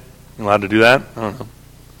Sunday. You allowed to do that? I don't know.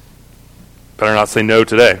 Better not say no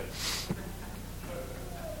today.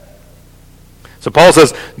 So Paul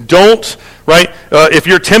says, don't, right? If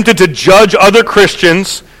you're tempted to judge other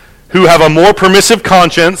Christians who have a more permissive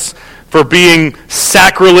conscience for being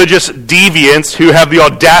sacrilegious deviants who have the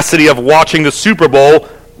audacity of watching the Super Bowl,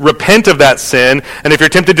 repent of that sin. And if you're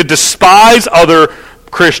tempted to despise other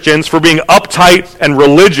Christians for being uptight and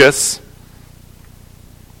religious,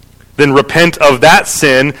 then repent of that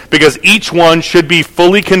sin, because each one should be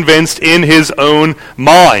fully convinced in his own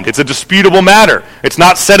mind. It's a disputable matter. It's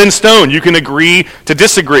not set in stone. You can agree to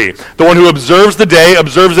disagree. The one who observes the day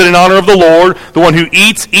observes it in honor of the Lord. The one who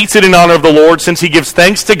eats it in honor of the Lord, since he gives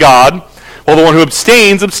thanks to God. While the one who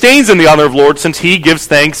abstains in the honor of the Lord, since he gives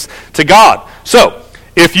thanks to God. So,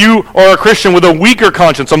 if you are a Christian with a weaker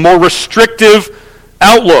conscience, a more restrictive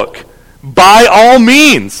outlook, by all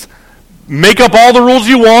means, make up all the rules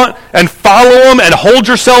you want and follow them and hold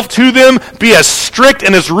yourself to them. Be as strict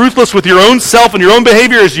and as ruthless with your own self and your own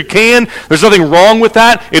behavior as you can. There's nothing wrong with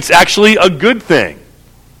that. It's actually a good thing.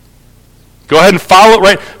 Go ahead and follow it,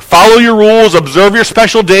 right? Follow your rules, observe your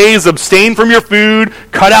special days, abstain from your food,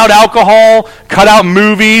 cut out alcohol, cut out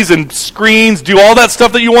movies and screens, do all that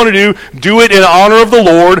stuff that you want to do. Do it in honor of the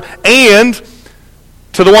Lord. And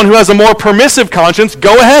to the one who has a more permissive conscience,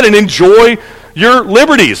 go ahead and enjoy your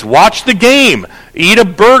liberties. Watch the game. Eat a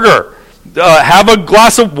burger. Have a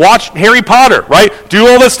glass of, watch Harry Potter, right? Do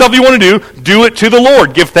all that stuff you want to do. Do it to the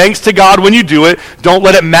Lord. Give thanks to God when you do it. Don't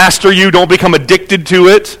let it master you. Don't become addicted to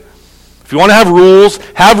it. If you want to have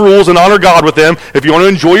rules and honor God with them. If you want to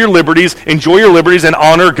enjoy your liberties and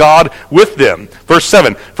honor God with them. Verse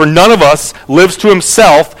 7, for none of us lives to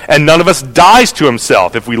himself, and none of us dies to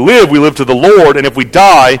himself. If we live to the Lord, and if we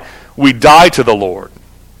die to the Lord.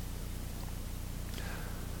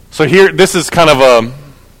 So here, this is kind of a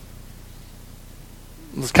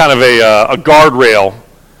guardrail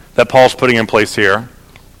that Paul's putting in place here.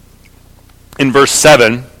 In verse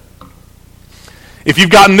 7, if you've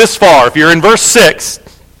gotten this far, if you're in verse 6,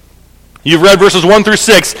 you've read verses 1 through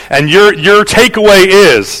 6, and your takeaway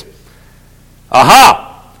is,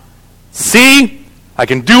 aha, see, I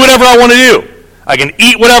can do whatever I want to do. I can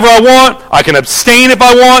eat whatever I want. I can abstain if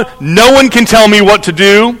I want. No one can tell me what to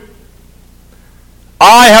do.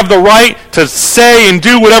 I have the right to say and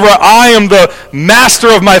do whatever. I am the master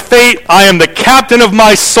of my fate. I am the captain of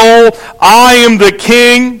my soul. I am the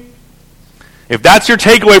king. If that's your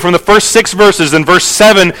takeaway from the first 6 verses, then verse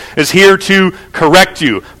 7 is here to correct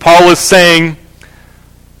you. Paul is saying,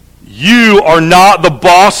 you are not the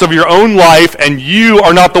boss of your own life, and you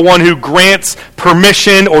are not the one who grants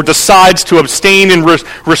permission or decides to abstain and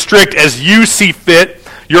restrict as you see fit.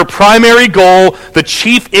 Your primary goal, the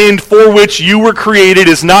chief end for which you were created,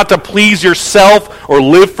 is not to please yourself or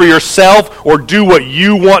live for yourself or do what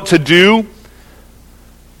you want to do.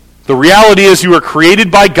 The reality is you were created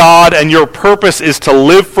by God, and your purpose is to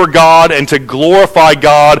live for God and to glorify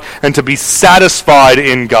God and to be satisfied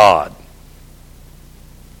in God.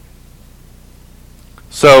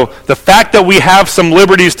 So the fact that we have some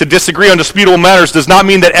liberties to disagree on disputable matters does not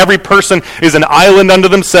mean that every person is an island unto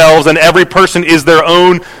themselves and every person is their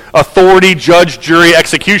own authority, judge, jury,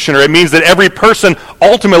 executioner. It means that every person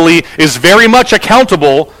ultimately is very much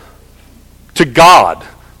accountable to God,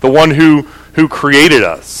 the one who created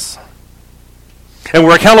us. And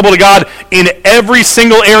we're accountable to God in every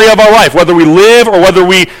single area of our life, whether we live or whether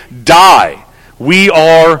we die. We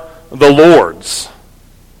are the Lord's.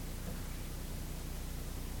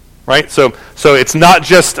 Right? So it's not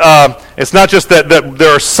just that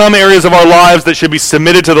there are some areas of our lives that should be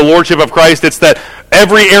submitted to the lordship of Christ. It's that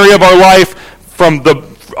every area of our life, from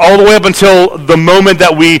all the way up until the moment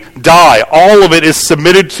that we die, all of it is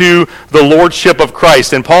submitted to the lordship of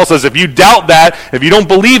Christ. And Paul says, if you doubt that, if you don't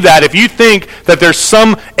believe that, if you think that there's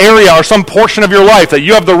some area or some portion of your life that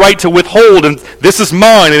you have the right to withhold, and this is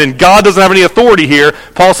mine, and then God doesn't have any authority here,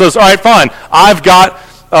 Paul says, all right, fine, I've got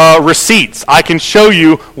receipts. I can show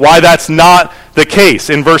you why that's not the case.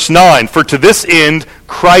 In verse 9, for to this end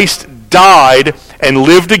Christ died and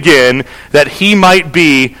lived again, that he might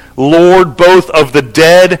be Lord both of the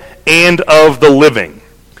dead and of the living.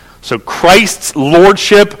 So Christ's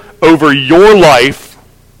lordship over your life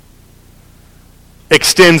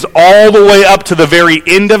extends all the way up to the very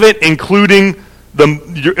end of it, including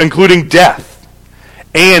death.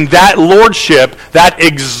 And that lordship, that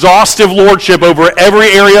exhaustive lordship over every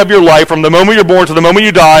area of your life, from the moment you're born to the moment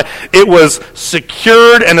you die, it was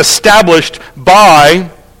secured and established by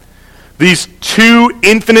these 2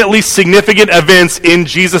 infinitely significant events in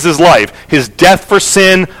Jesus' life. His death for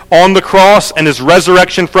sin on the cross and his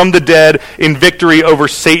resurrection from the dead in victory over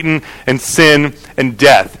Satan and sin and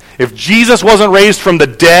death. If Jesus wasn't raised from the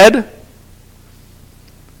dead,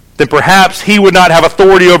 then perhaps he would not have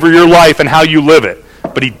authority over your life and how you live it.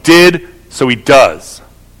 But he did, so he does.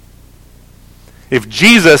 If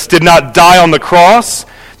Jesus did not die on the cross,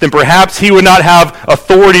 then perhaps he would not have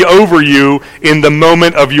authority over you in the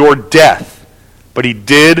moment of your death. But he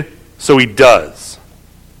did, so he does.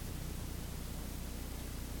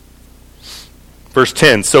 Verse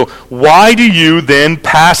 10, so why do you then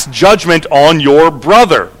pass judgment on your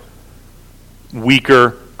brother,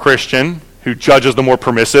 weaker Christian, who judges the more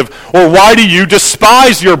permissive? Or why do you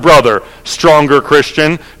despise your brother, stronger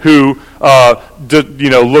Christian, who who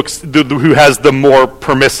has the more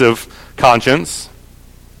permissive conscience?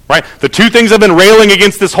 Right? The 2 things I've been railing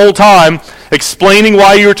against this whole time, explaining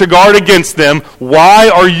why you're to guard against them. Why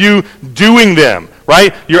are you doing them?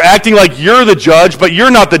 Right? You're acting like you're the judge, but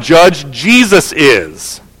you're not the judge. Jesus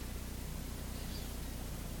is.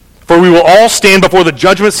 For we will all stand before the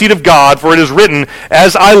judgment seat of God, for it is written,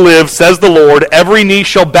 as I live, says the Lord, every knee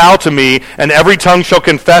shall bow to me, and every tongue shall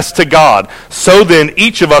confess to God. So then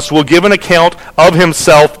each of us will give an account of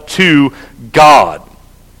himself to God.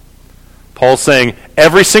 Paul's saying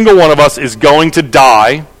every single one of us is going to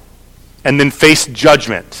die and then face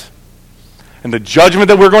judgment. And the judgment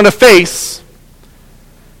that we're going to face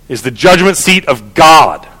is the judgment seat of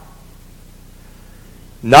God,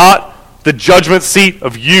 not the judgment seat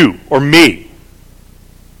of you or me.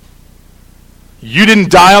 You didn't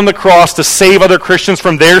die on the cross to save other Christians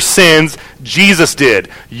from their sins. Jesus did.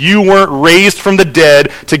 You weren't raised from the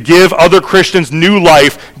dead to give other Christians new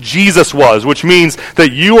life. Jesus was, which means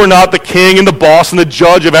that you are not the king and the boss and the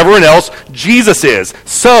judge of everyone else. Jesus is.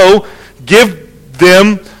 So give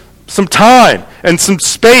them some time and some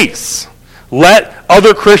space. Let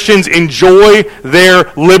other Christians enjoy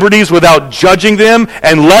their liberties without judging them,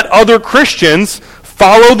 and let other Christians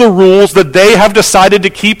follow the rules that they have decided to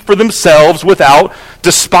keep for themselves without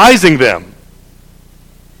despising them.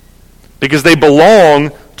 Because they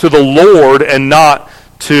belong to the Lord and not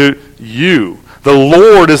to you. The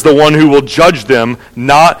Lord is the one who will judge them,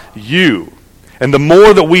 not you. And the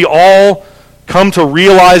more that we all come to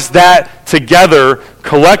realize that together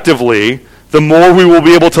collectively, the more we will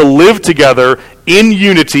be able to live together in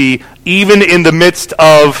unity, even in the midst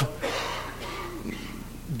of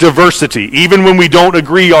diversity, even when we don't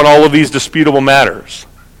agree on all of these disputable matters.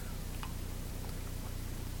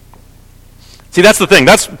 See, that's the thing.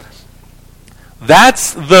 That's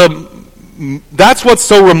what's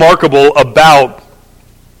so remarkable about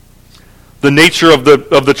the nature of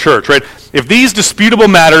the church, right? If these disputable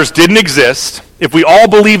matters didn't exist, if we all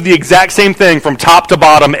believed the exact same thing from top to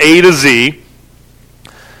bottom, A to Z,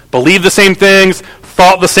 believed the same things,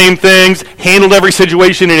 thought the same things, handled every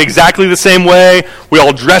situation in exactly the same way, we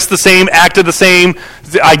all dressed the same, acted the same,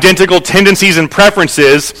 identical tendencies and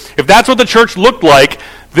preferences, if that's what the church looked like,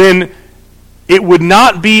 then it would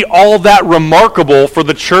not be all that remarkable for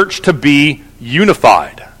the church to be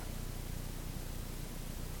unified.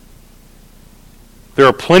 There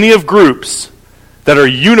are plenty of groups that are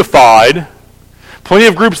unified, plenty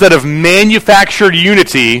of groups that have manufactured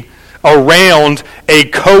unity around a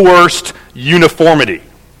coerced uniformity.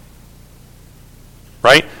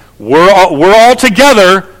 Right? We're all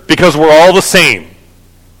together because we're all the same.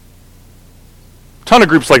 A ton of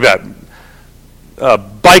groups like that.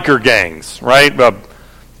 Biker gangs, right?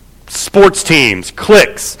 Sports teams,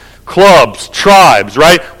 cliques, clubs, tribes,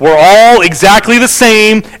 right? We're all exactly the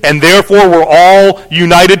same, and therefore we're all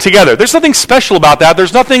united together. There's nothing special about that.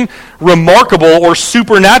 There's nothing remarkable or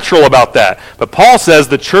supernatural about that. But Paul says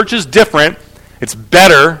the church is different. It's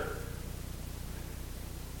better.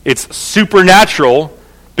 It's supernatural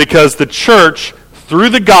because the church, through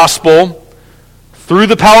the gospel, through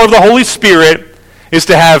the power of the Holy Spirit, is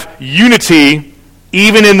to have unity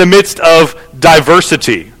even in the midst of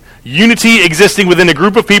diversity. Unity existing within a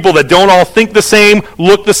group of people that don't all think the same,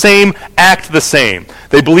 look the same, act the same.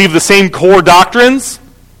 They believe the same core doctrines.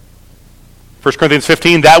 1 Corinthians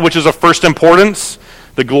 15, that which is of first importance,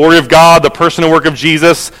 the glory of God, the person and work of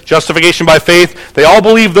Jesus, justification by faith. They all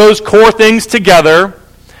believe those core things together,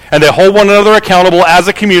 and they hold one another accountable as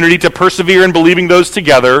a community to persevere in believing those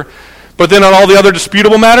together. But then on all the other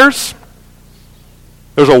disputable matters,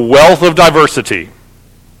 there's a wealth of diversity.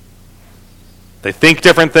 They think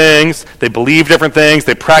different things, they believe different things,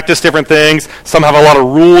 they practice different things. Some have a lot of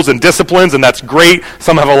rules and disciplines, and that's great.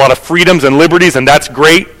 Some have a lot of freedoms and liberties, and that's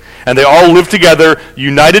great. And they all live together,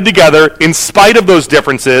 united together, in spite of those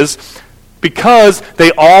differences, because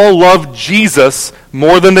they all love Jesus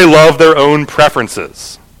more than they love their own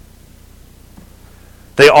preferences.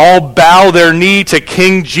 They all bow their knee to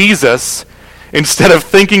King Jesus instead of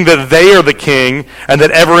thinking that they are the king and that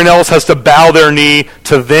everyone else has to bow their knee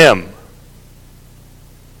to them.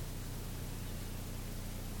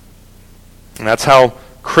 And that's how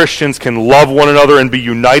Christians can love one another and be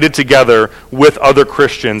united together with other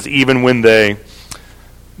Christians even when they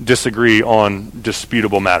disagree on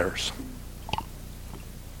disputable matters.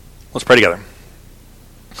 Let's pray together.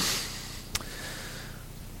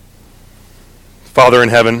 Father in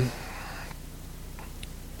heaven,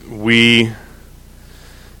 we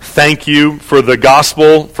thank you for the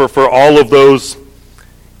gospel, for all of those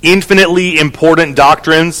infinitely important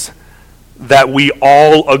doctrines that we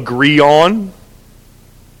all agree on.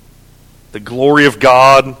 The glory of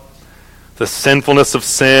God, the sinfulness of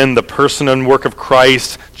sin, the person and work of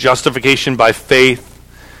Christ, justification by faith.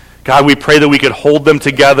 God, we pray that we could hold them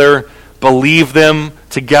together, believe them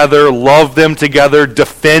together, love them together,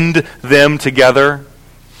 defend them together.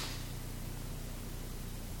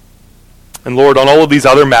 And Lord, on all of these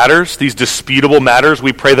other matters, these disputable matters,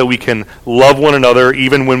 we pray that we can love one another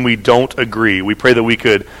even when we don't agree. We pray that we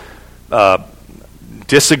could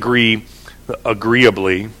disagree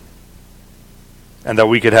agreeably, and that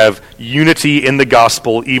we could have unity in the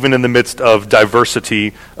gospel even in the midst of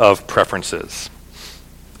diversity of preferences.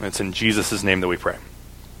 And it's in Jesus' name that we pray.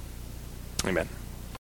 Amen.